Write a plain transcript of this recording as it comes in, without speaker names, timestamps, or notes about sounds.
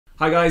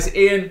Hi guys,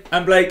 Ian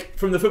and Blake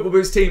from the Football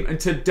Boots team, and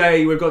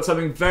today we've got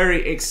something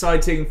very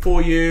exciting for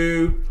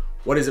you.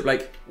 What is it,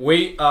 Blake?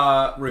 We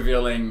are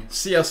revealing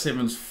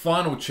CR7's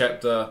final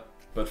chapter,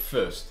 but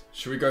first,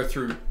 should we go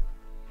through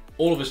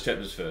all of his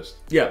chapters first?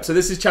 Yeah, so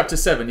this is chapter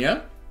 7,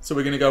 yeah? So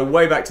we're going to go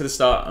way back to the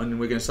start, and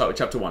we're going to start with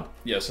chapter 1.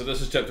 Yeah, so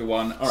this is chapter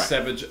 1, right.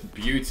 Savage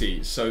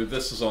Beauty. So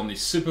this is on the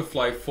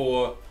Superfly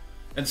 4,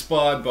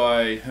 inspired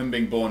by him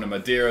being born in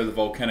Madeira, the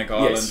volcanic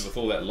island, with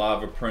all that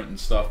lava print and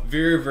stuff.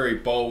 Very, very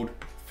bold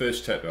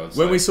first chapter, I'd say.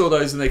 When we saw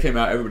those and they came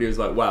out, everybody was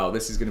like, wow,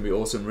 this is going to be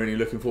awesome, really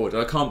looking forward.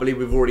 And I can't believe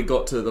we've already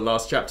got to the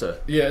last chapter.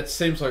 Yeah, it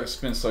seems like it's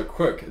been so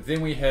quick.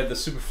 Then we had the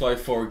Superfly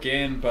 4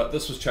 again, but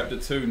this was chapter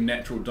 2,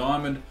 Natural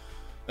Diamond.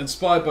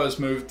 Inspired by his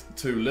move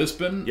to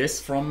Lisbon,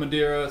 from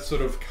Madeira,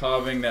 sort of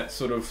carving that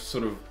sort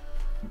of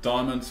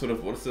diamond,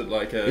 what is it,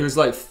 like a... It was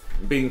like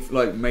being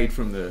like made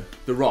from the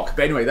rock.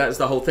 But anyway, that was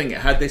the whole thing. It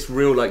had this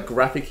real like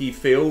graphic-y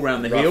feel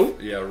around the heel.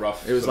 Yeah,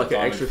 rough. It was like an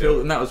extra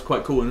feel, and that was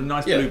quite cool. And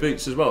nice blue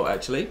boots as well,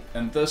 actually.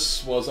 And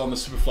this was on the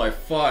Superfly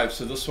 5,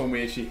 so this one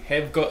we actually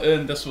have got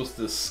in. This was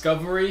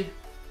Discovery.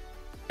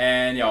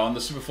 And yeah, on the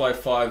Superfly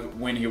 5,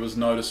 when he was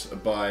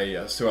noticed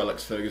by Sir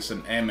Alex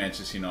Ferguson and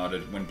Manchester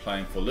United when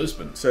playing for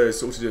Lisbon. So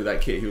it's all to do with that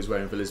kit he was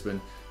wearing for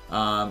Lisbon.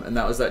 And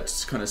that was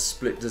that kind of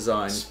split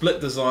design. Split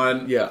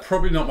design, yeah.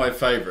 Probably not my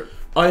favourite.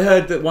 I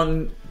heard that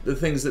the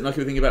things that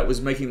Nike were thinking about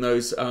was making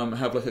those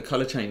have like a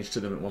colour change to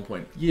them at one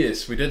point.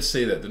 Yes, we did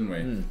see that, didn't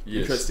we?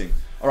 Yes. Interesting.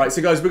 Alright,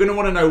 so guys, we're going to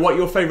want to know what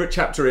your favourite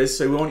chapter is.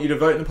 So we want you to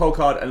vote in the poll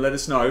card and let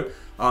us know.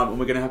 And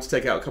we're going to have to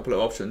take out a couple of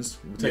options.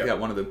 We'll take out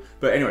one of them.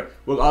 But anyway,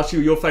 we'll ask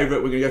you your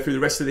favourite. We're going to go through the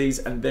rest of these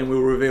and then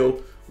we'll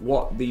reveal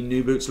what the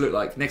new boots look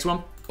like. Next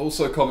one.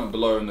 Also comment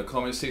below in the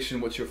comment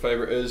section what your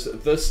favourite is.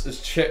 This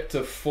is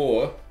chapter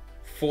 4,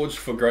 Forged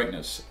for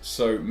Greatness.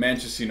 So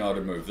Manchester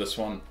United move, this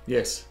one.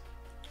 Yes.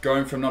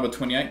 Going from number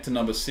 28 to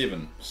number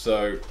 7.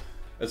 So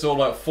it's all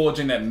about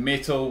forging that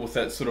metal with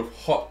that sort of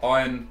hot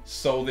iron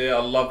sole there.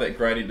 I love that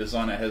gradient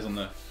design it has on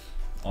the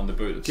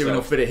boot itself. Giving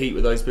off a bit of heat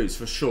with those boots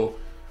for sure.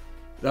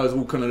 That was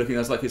all kind of looking, that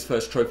was like his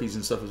first trophies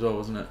and stuff as well,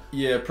 wasn't it?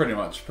 Yeah, pretty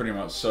much.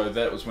 So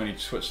that was when he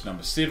switched to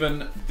number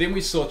 7. Then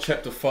we saw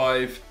chapter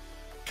 5,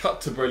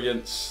 Cut to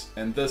Brilliance,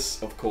 and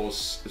this, of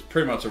course, is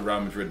pretty much a Real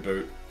Madrid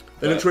boot.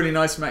 They looked really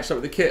nice matched up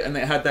with the kit, and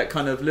it had that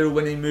kind of little,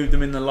 when he moved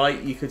them in the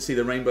light, you could see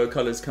the rainbow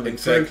colours coming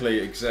through.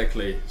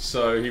 Exactly.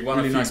 So he won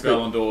a few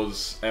Ballon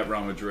d'Ors at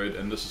Real Madrid,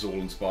 and this is all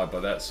inspired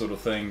by that sort of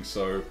thing.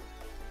 So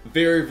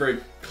very, very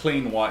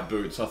clean white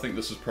boots. I think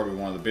this is probably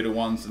one of the better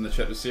ones in the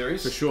chapter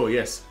series. For sure,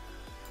 yes.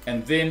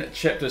 And then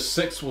chapter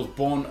 6 was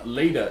Born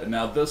Leader.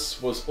 Now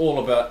this was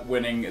all about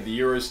winning the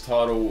Euros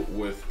title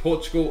with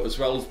Portugal, as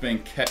well as being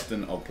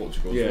captain of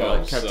Portugal as well.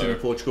 Yeah, captain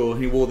of Portugal.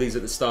 He wore these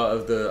at the start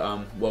of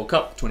the World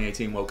Cup,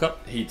 2018 World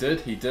Cup. He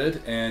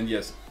did. And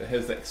yes, it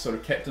has that sort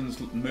of captain's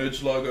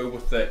merge logo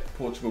with that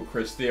Portugal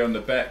crest there on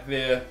the back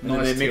there. And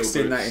then they mixed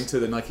in that into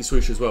the Nike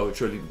swoosh as well,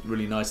 which is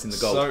really nice in the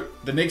gold. So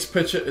the next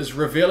picture is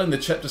revealing the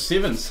chapter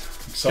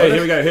 7s. Excited?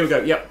 Okay, here we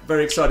go. Yep,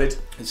 very excited.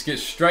 Let's get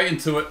straight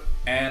into it,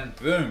 and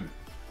boom.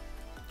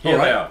 Here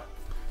they are.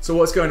 So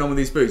what's going on with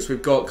these boots?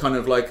 We've got kind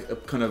of like a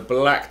kind of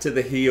black to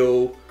the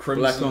heel,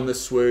 crimson, black on the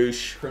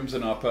swoosh,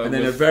 crimson upper, and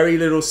then a very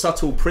little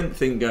subtle print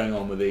thing going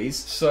on with these.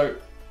 So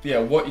yeah,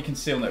 what you can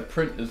see on that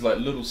print is like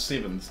little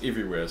 7s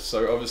everywhere.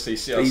 So obviously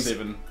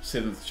CR7,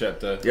 7th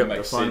chapter, yep,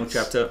 the final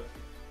chapter.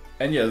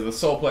 And yeah, the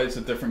sole plates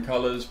are different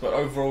colours, but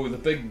overall the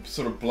big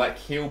sort of black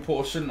heel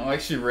portion, I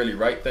actually really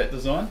rate that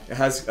design. It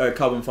has a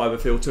carbon fibre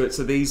feel to it.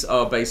 So these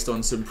are based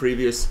on some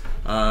previous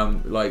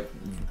like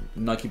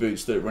Nike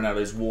boots that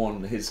Ronaldo's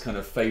worn, his kind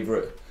of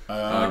favourite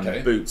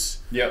boots.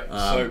 Yep,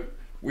 so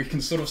we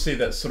can sort of see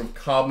that sort of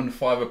carbon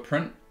fibre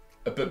print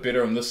a bit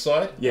better on this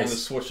side, on the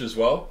swoosh as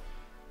well.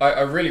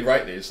 I really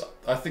rate these.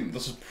 I think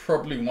this is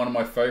probably one of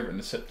my favourite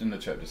in the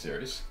chapter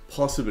series.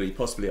 Possibly.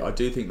 I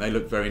do think they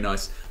look very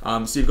nice.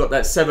 So you've got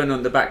that 7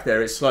 on the back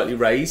there, it's slightly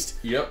raised.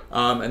 Yep.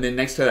 And then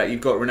next to that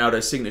you've got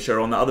Ronaldo's signature.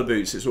 On the other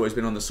boots it's always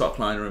been on the sock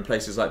liner and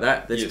places like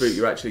that. This boot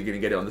you're actually going to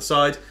get it on the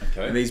side.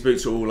 Okay. And these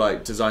boots are all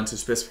like designed to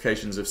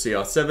specifications of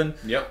CR7.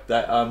 Yep.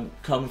 That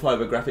carbon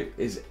fibre graphic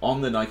is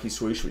on the Nike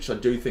swoosh, which I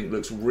do think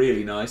looks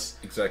really nice.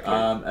 Exactly.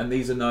 And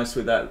these are nice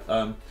with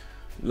that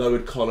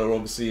lowered collar,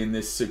 obviously, in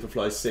this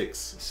Superfly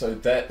 6. So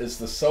that is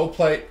the sole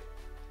plate.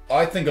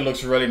 I think it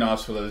looks really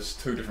nice with those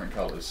 2 different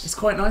colours. It's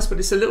quite nice, but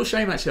it's a little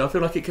shame actually. I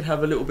feel like it could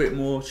have a little bit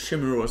more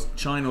shimmer or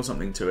shine or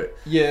something to it.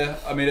 Yeah,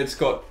 I mean it's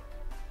got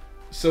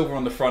silver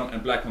on the front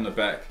and black on the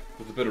back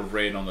with a bit of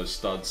red on those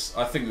studs.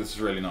 I think this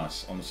is really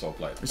nice on the sole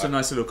plate. It's a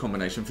nice little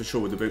combination for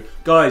sure with the boot.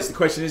 Guys, the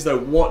question is though,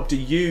 what do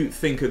you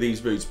think of these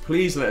boots?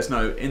 Please let us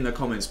know in the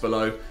comments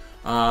below.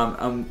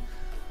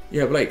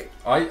 Yeah, Blake,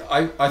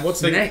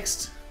 what's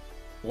next?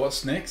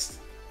 What's next?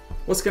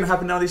 What's going to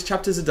happen now these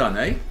chapters are done,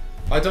 eh?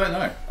 I don't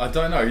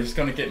know. He's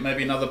going to get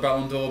maybe another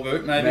Ballon d'Or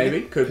boot,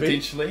 maybe.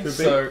 Potentially.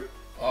 So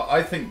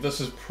I think this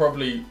is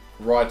probably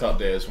right up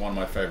there as one of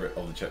my favourite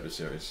of the chapter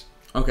series.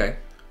 Okay.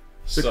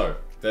 So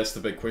that's the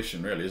big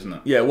question, really, isn't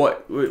it? Yeah.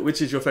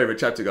 Which is your favourite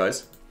chapter,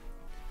 guys?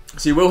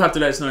 So you will have to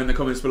let us know in the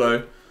comments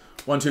below.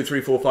 1, 2,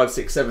 3, 4, 5,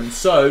 6, 7.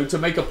 So to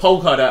make a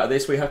poll card out of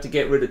this, we have to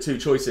get rid of 2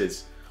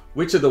 choices.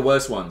 Which are the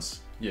worst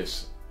ones?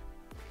 Yes.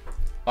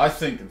 I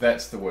think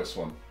that's the worst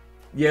one.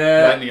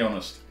 Yeah. Blatantly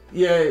honest.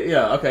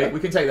 Yeah, okay. We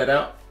can take that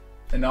out.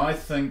 And I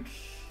think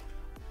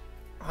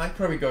I'd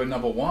probably go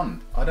number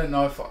 1. I don't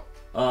know if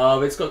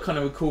I... it's got kind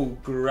of a cool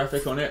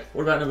graphic on it.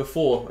 What about number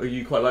 4? Are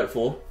you quite like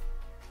 4?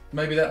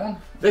 Maybe that one?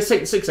 Let's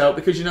take the 6 out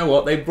because you know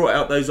what? They brought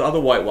out those other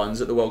white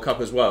ones at the World Cup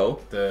as well,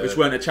 which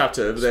weren't a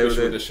chapter. But they were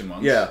the edition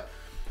ones. Yeah.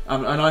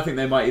 And I think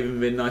they might even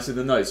be nicer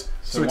than those.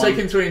 So we're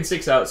taking 3 and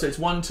 6 out. So it's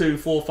 1, 2,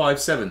 4, 5,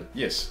 7.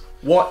 Yes.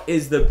 What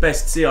is the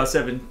best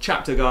CR7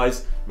 chapter,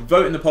 guys?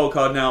 Vote in the poll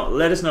card now.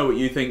 Let us know what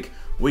you think.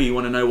 We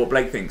want to know what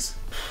Blake thinks.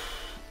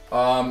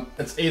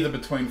 It's either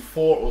between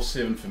 4 or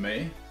 7 for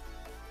me.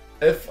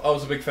 If I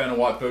was a big fan of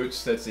white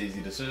boots, that's the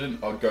easy decision.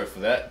 I'd go for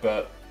that,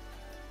 but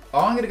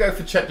I'm going to go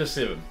for chapter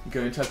 7. You're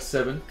going chapter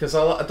 7? Because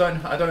I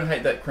don't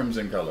hate that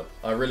crimson colour.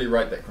 I really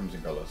rate that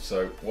crimson colour.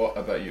 So what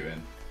about you,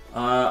 Ian?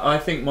 I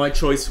think my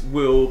choice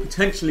will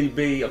potentially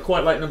be, I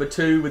quite like number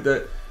 2 with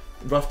the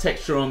rough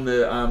texture on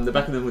the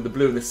back of them with the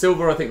blue and the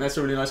silver. I think that's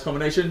a really nice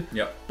combination.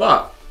 Yep.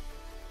 But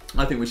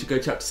I think we should go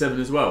chapter 7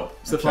 as well.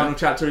 So the final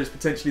chapter is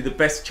potentially the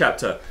best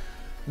chapter.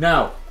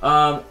 Now,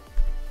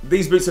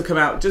 these boots have come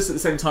out just at the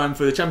same time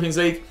for the Champions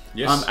League.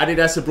 Yes.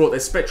 Adidas have brought their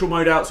spectral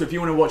mode out. So if you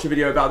want to watch a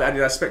video about the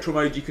Adidas spectral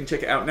mode, you can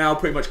check it out now.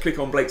 Pretty much click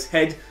on Blake's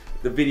head.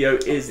 The video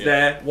is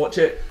there. Watch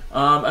it.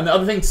 And the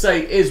other thing to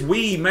say is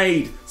we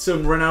made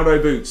some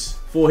Ronaldo boots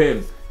for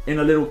him in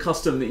a little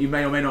custom that you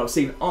may or may not have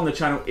seen on the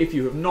channel. If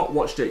you have not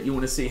watched it, you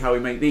want to see how we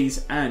make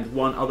these and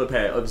one other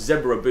pair of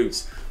zebra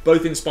boots,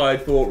 both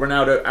inspired for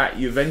Ronaldo at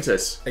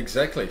Juventus.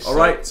 Exactly.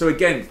 Alright, so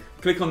again,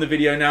 click on the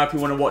video now if you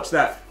want to watch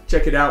that.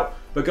 Check it out.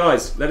 But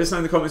guys, let us know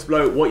in the comments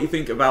below what you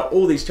think about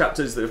all these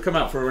chapters that have come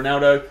out for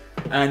Ronaldo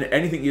and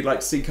anything you'd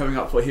like to see coming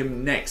up for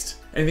him next.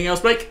 Anything else,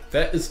 Blake?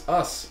 That is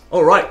us.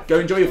 Alright, go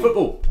enjoy your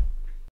football.